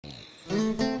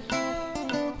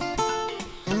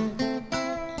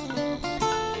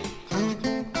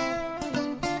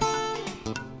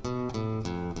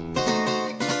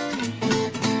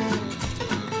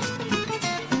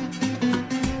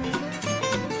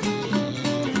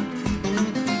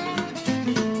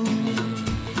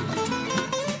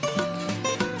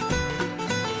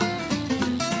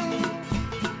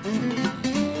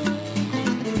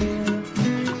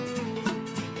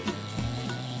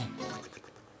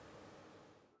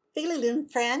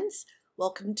Friends,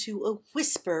 welcome to a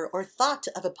whisper or thought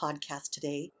of a podcast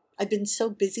today. I've been so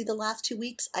busy the last 2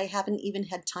 weeks, I haven't even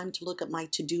had time to look at my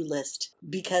to-do list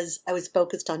because I was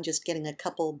focused on just getting a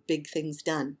couple big things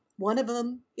done. One of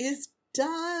them is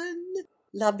done.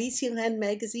 Vie Sirene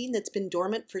magazine that's been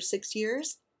dormant for 6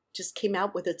 years just came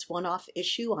out with its one-off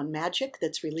issue on magic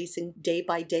that's releasing day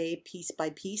by day, piece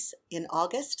by piece in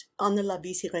August on the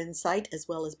Vie Sirene site as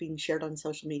well as being shared on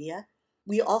social media.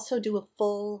 We also do a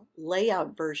full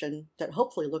layout version that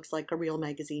hopefully looks like a real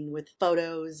magazine with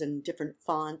photos and different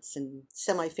fonts and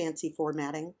semi-fancy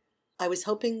formatting. I was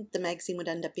hoping the magazine would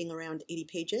end up being around 80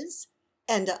 pages,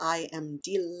 and I am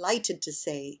delighted to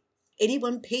say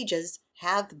 81 pages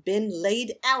have been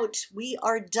laid out. We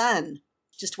are done.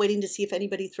 Just waiting to see if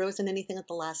anybody throws in anything at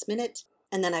the last minute,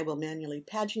 and then I will manually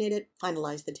paginate it,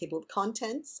 finalize the table of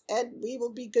contents, and we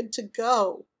will be good to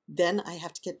go. Then I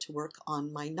have to get to work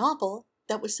on my novel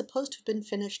that was supposed to have been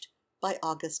finished by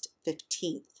August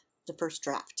 15th, the first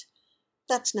draft.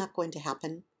 That's not going to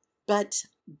happen, but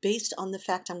based on the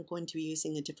fact I'm going to be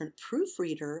using a different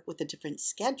proofreader with a different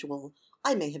schedule,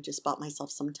 I may have just bought myself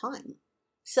some time.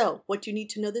 So, what do you need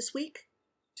to know this week?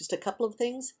 Just a couple of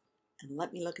things, and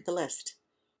let me look at the list.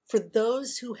 For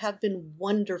those who have been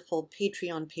wonderful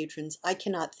Patreon patrons, I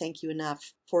cannot thank you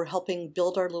enough for helping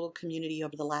build our little community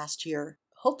over the last year.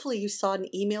 Hopefully you saw an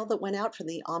email that went out from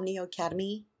the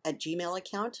omniacademy@gmail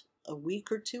account a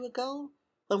week or two ago.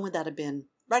 When would that have been?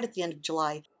 Right at the end of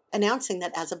July, announcing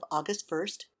that as of August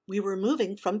 1st, we were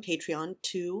moving from Patreon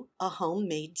to a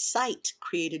homemade site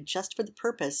created just for the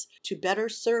purpose to better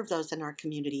serve those in our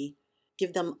community,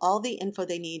 give them all the info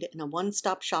they need in a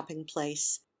one-stop shopping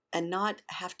place, and not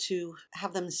have to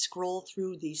have them scroll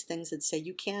through these things that say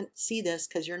you can't see this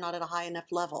because you're not at a high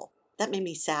enough level. That made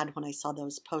me sad when I saw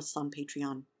those posts on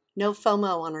Patreon. No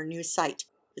FOMO on our new site.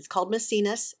 It's called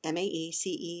Maecenas,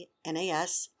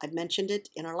 Maecenas. I've mentioned it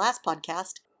in our last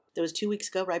podcast. That was 2 weeks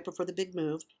ago, right before the big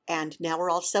move, and now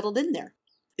we're all settled in there.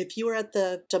 If you are at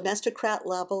the Domestocrat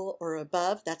level or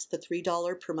above, that's the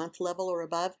 $3 per month level or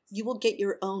above, you will get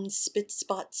your own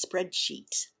spot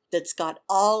spreadsheet that's got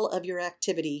all of your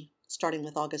activity, starting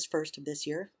with August 1st of this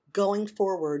year, going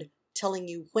forward, telling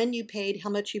you when you paid, how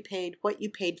much you paid, what you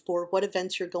paid for, what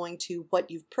events you're going to,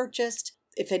 what you've purchased,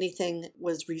 if anything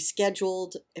was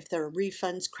rescheduled, if there are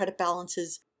refunds, credit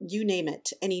balances, you name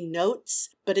it, any notes,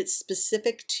 but it's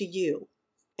specific to you.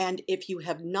 And if you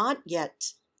have not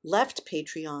yet left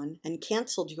Patreon and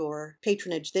canceled your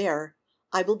patronage there,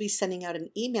 I will be sending out an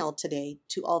email today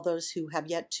to all those who have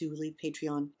yet to leave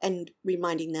Patreon and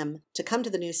reminding them to come to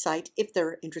the new site if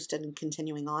they're interested in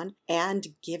continuing on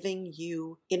and giving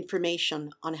you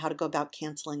information on how to go about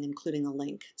canceling, including a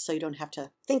link, so you don't have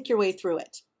to think your way through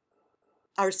it.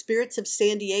 Our Spirits of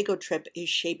San Diego trip is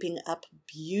shaping up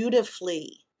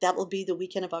beautifully. That will be the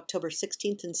weekend of October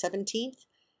 16th and 17th.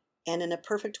 And in a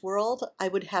perfect world, I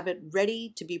would have it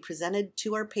ready to be presented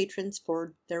to our patrons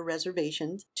for their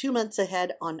reservations 2 months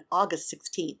ahead on August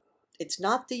 16th. It's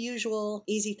not the usual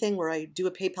easy thing where I do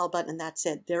a PayPal button and that's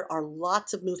it. There are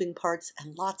lots of moving parts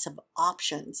and lots of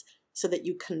options so that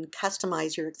you can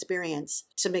customize your experience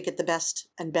to make it the best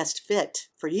and best fit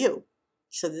for you.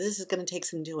 So this is going to take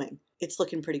some doing. It's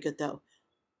looking pretty good though.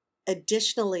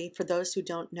 Additionally, for those who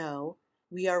don't know,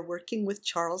 we are working with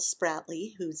Charles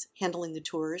Spratley, who's handling the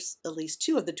tours, at least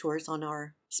 2 of the tours on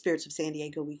our Spirits of San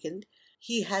Diego weekend.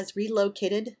 He has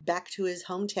relocated back to his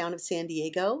hometown of San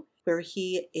Diego, where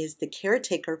he is the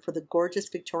caretaker for the gorgeous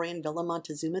Victorian Villa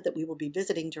Montezuma that we will be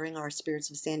visiting during our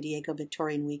Spirits of San Diego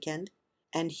Victorian weekend.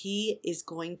 And he is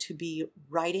going to be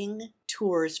writing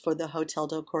tours for the Hotel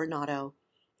del Coronado,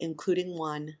 including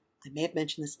one, I may have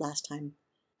mentioned this last time,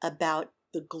 about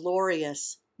the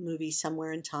glorious movie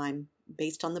Somewhere in Time,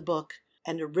 based on the book,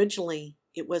 and originally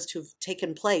it was to have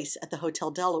taken place at the Hotel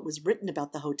Del. It was written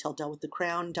about the Hotel Del with the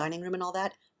crown, dining room, and all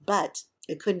that, but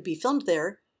it couldn't be filmed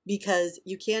there because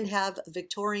you can't have a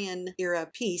Victorian-era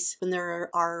piece when there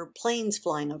are planes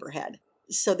flying overhead.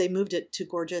 So they moved it to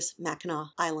gorgeous Mackinac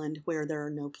Island where there are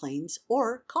no planes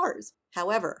or cars.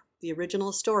 However, the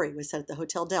original story was set at the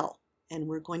Hotel Del, and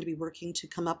we're going to be working to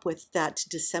come up with that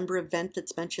December event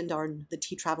that's mentioned on the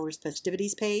Tea Travelers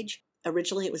Festivities page.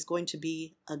 Originally, it was going to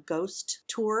be a ghost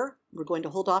tour. We're going to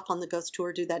hold off on the ghost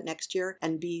tour, do that next year,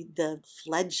 and be the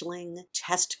fledgling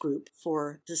test group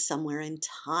for the Somewhere in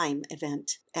Time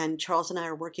event. And Charles and I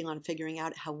are working on figuring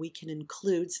out how we can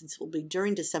include, since it will be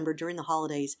during December, during the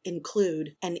holidays,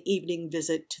 include an evening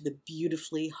visit to the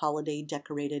beautifully holiday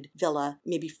decorated villa,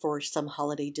 maybe for some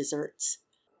holiday desserts.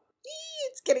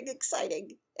 It's getting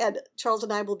exciting. And Charles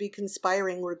and I will be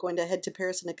conspiring. We're going to head to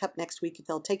Paris in a Cup next week if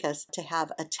they'll take us to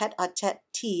have a tete-a-tete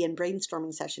tea and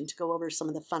brainstorming session to go over some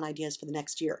of the fun ideas for the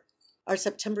next year. Our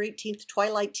September 18th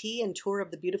Twilight Tea and tour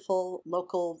of the beautiful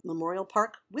local memorial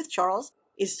park with Charles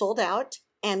is sold out,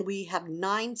 and we have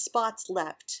 9 spots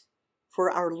left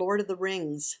for our Lord of the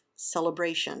Rings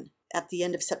celebration at the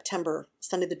end of September,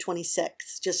 Sunday the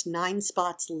 26th. Just 9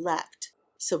 spots left,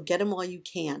 so get them while you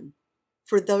can.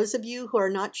 For those of you who are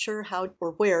not sure how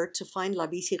or where to find La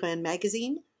Vie Sirene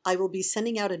magazine, I will be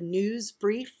sending out a news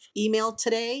brief email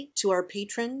today to our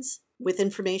patrons with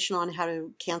information on how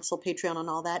to cancel Patreon and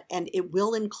all that, and it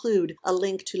will include a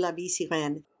link to La Vie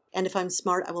Sirene. And if I'm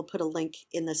smart, I will put a link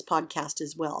in this podcast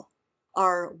as well.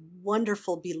 Our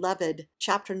wonderful, beloved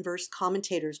chapter and verse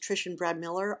commentators, Trish and Brad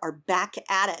Miller, are back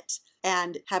at it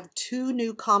and have 2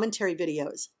 new commentary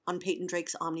videos on Peyton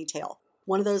Drake's Omnitale.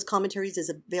 One of those commentaries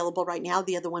is available right now.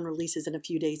 The other one releases in a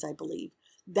few days, I believe.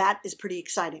 That is pretty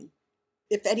exciting.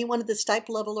 If anyone at the Stipe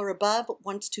level or above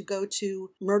wants to go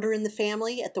to Murder in the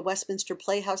Family at the Westminster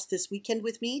Playhouse this weekend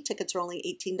with me, tickets are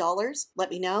only $18. Let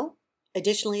me know.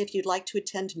 Additionally, if you'd like to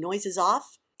attend Noises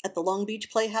Off at the Long Beach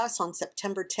Playhouse on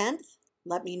September 10th,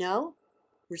 let me know.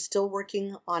 We're still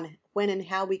working on when and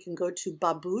how we can go to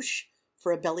Babouche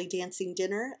for a belly dancing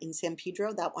dinner in San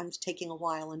Pedro. That one's taking a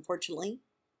while, unfortunately.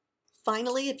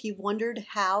 Finally, if you've wondered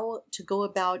how to go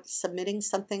about submitting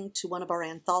something to one of our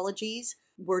anthologies,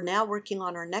 we're now working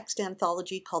on our next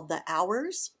anthology called The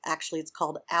Hours. Actually, it's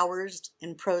called Hours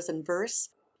in Prose and Verse.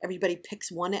 Everybody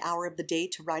picks 1 hour of the day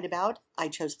to write about. I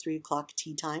chose 3 o'clock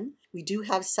tea time. We do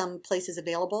have some places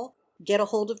available. Get a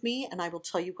hold of me and I will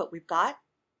tell you what we've got.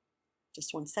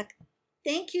 Just 1 second.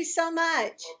 Thank you so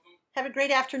much. Have a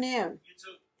great afternoon. You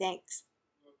too. Thanks.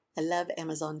 I love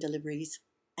Amazon deliveries.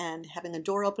 And having a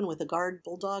door open with a guard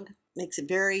bulldog makes it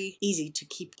very easy to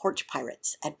keep porch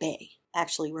pirates at bay.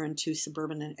 Actually, we're in too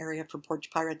suburban an area for porch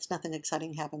pirates. Nothing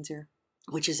exciting happens here,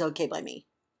 which is okay by me.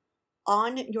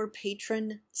 On your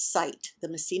patron site, the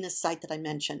Messina site that I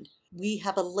mentioned, we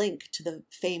have a link to the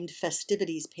famed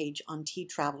festivities page on Tea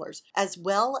Travelers, as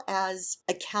well as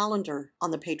a calendar on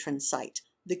the patron site.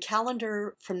 The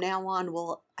calendar from now on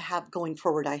will have, going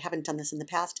forward, I haven't done this in the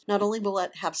past, not only will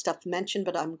it have stuff mentioned,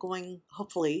 but I'm going,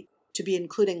 hopefully, to be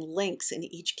including links in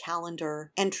each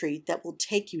calendar entry that will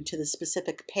take you to the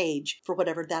specific page for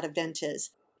whatever that event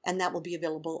is. And that will be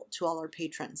available to all our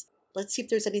patrons. Let's see if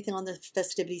there's anything on the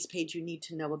festivities page you need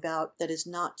to know about that is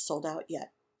not sold out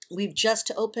yet. We've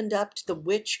just opened up the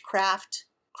Witchcraft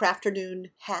Crafternoon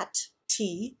Hat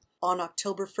Tea on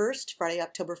October 1st, Friday,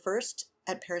 October 1st.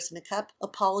 At Paris in a Cup.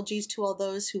 Apologies to all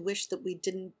those who wish that we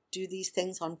didn't do these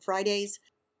things on Fridays.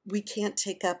 We can't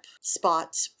take up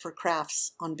spots for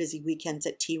crafts on busy weekends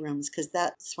at tea rooms because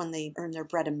that's when they earn their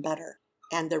bread and butter.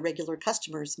 And their regular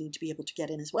customers need to be able to get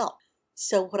in as well.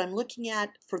 So what I'm looking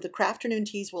at for the Crafternoon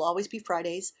teas will always be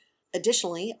Fridays.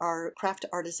 Additionally, our craft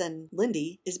artisan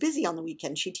Lindy is busy on the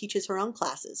weekend. She teaches her own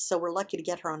classes, so we're lucky to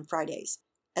get her on Fridays.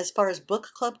 As far as book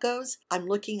club goes, I'm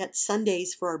looking at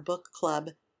Sundays for our book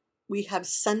club. We have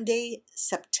Sunday,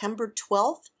 September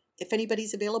 12th. If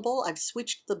anybody's available, I've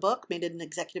switched the book, made an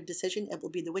executive decision. It will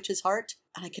be The Witch's Heart.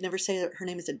 And I can never say her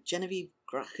name is Genevieve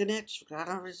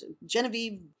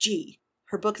G.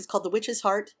 Her book is called The Witch's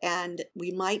Heart, and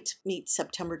we might meet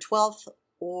September 12th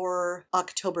or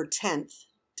October 10th,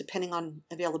 depending on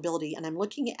availability. And I'm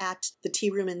looking at the tea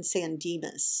room in San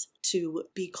Dimas to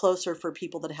be closer for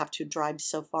people that have to drive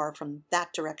so far from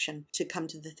that direction to come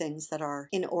to the things that are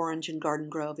in Orange and Garden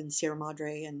Grove and Sierra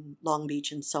Madre and Long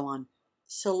Beach and so on.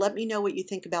 So let me know what you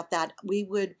think about that. We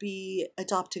would be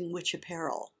adopting witch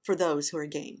apparel for those who are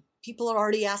game. People are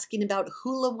already asking about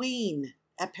Halloween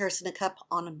at Paris in a Cup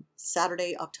on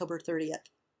Saturday, October 30th.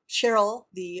 Cheryl,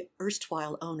 the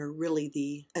erstwhile owner, really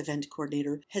the event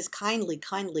coordinator, has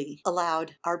kindly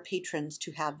allowed our patrons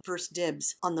to have first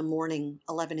dibs on the morning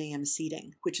 11 a.m.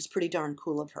 seating, which is pretty darn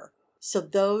cool of her. So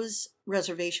those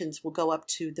reservations will go up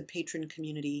to the patron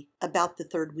community about the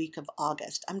 3rd week of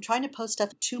August. I'm trying to post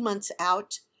stuff 2 months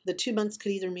out. The 2 months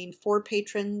could either mean 4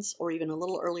 patrons or even a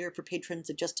little earlier for patrons.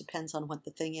 It just depends on what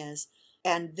the thing is.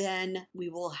 And then we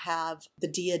will have the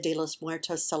Dia de los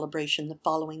Muertos celebration the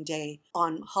following day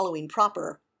on Halloween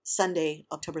proper. Sunday,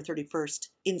 October 31st,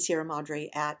 in Sierra Madre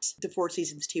at the Four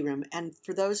Seasons Tea Room. And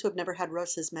for those who have never had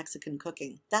Rosa's Mexican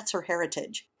cooking, that's her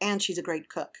heritage. And she's a great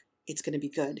cook. It's going to be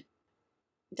good.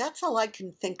 That's all I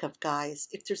can think of, guys.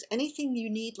 If there's anything you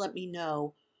need, let me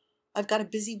know. I've got a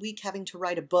busy week having to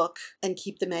write a book and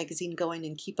keep the magazine going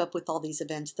and keep up with all these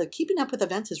events. The keeping up with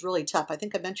events is really tough. I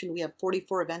think I mentioned we have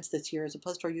 44 events this year as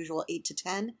opposed to our usual 8 to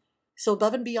 10. So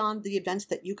above and beyond the events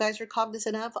that you guys are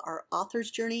cognizant of, our author's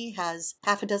journey has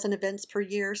half a dozen events per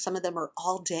year. Some of them are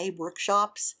all-day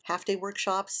workshops, half-day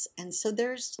workshops. And so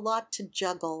there's a lot to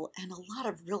juggle and a lot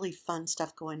of really fun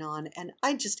stuff going on. And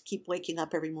I just keep waking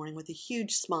up every morning with a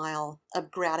huge smile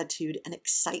of gratitude and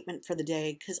excitement for the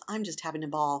day because I'm just having a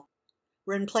ball.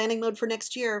 We're in planning mode for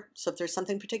next year, so if there's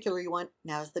something particular you want,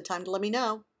 now's the time to let me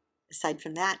know. Aside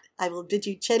from that, I will bid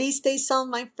you Chetty stay some,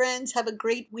 my friends. Have a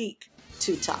great week.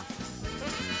 Tuta.